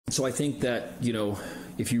So I think that,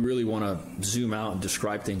 if you really want to zoom out and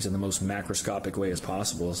describe things in the most macroscopic way as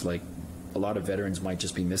possible, it's like a lot of veterans might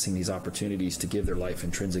just be missing these opportunities to give their life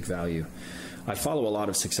intrinsic value. I follow a lot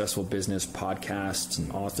of successful business podcasts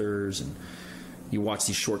and authors, and you watch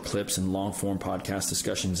these short clips and long-form podcast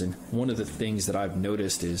discussions, and one of the things that I've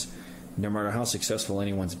noticed is no matter how successful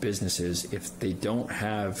anyone's business is, if they don't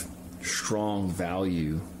have strong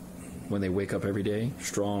value when they wake up every day,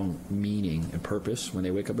 strong meaning and purpose when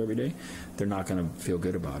they wake up every day, they're not going to feel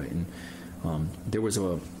good about it. And there was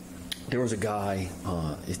a guy,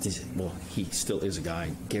 he still is a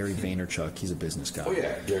guy, Gary Vaynerchuk. He's a business guy. Oh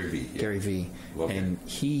yeah, Gary V. Yeah. Gary V. Love and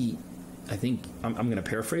him. I think I'm going to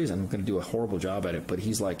paraphrase. I'm going to do a horrible job at it, but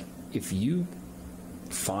he's like, if you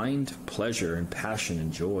find pleasure and passion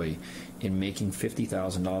and joy in making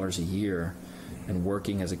 $50,000 a year and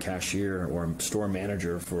working as a cashier or a store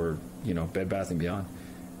manager for, Bed Bath & Beyond,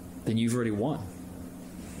 then you've already won.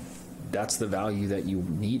 That's the value that you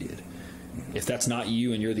needed. If that's not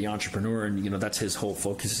you and you're the entrepreneur and, that's his whole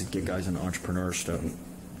focus is to get guys into entrepreneur stuff,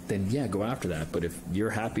 then yeah, go after that. But if you're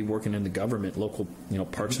happy working in the government, local,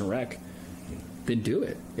 Parks and Rec, then do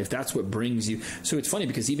it. If that's what brings you. So it's funny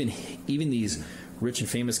because even these rich and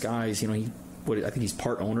famous guys, I think he's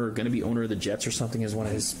part owner, going to be owner of the Jets or something is one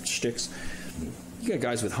of his shticks. You got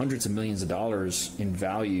guys with hundreds of millions of dollars in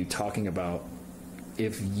value talking about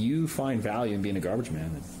if you find value in being a garbage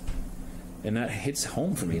man, and that hits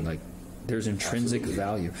home for me. Like, there's intrinsic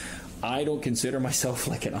value. I don't consider myself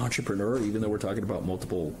like an entrepreneur, even though we're talking about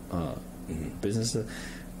multiple businesses.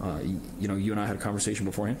 You and I had a conversation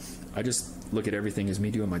beforehand. I just look at everything as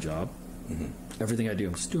me doing my job. Everything I do,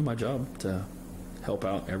 I'm just doing my job to help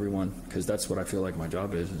out everyone, because that's what I feel like my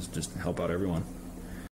job is just help out everyone.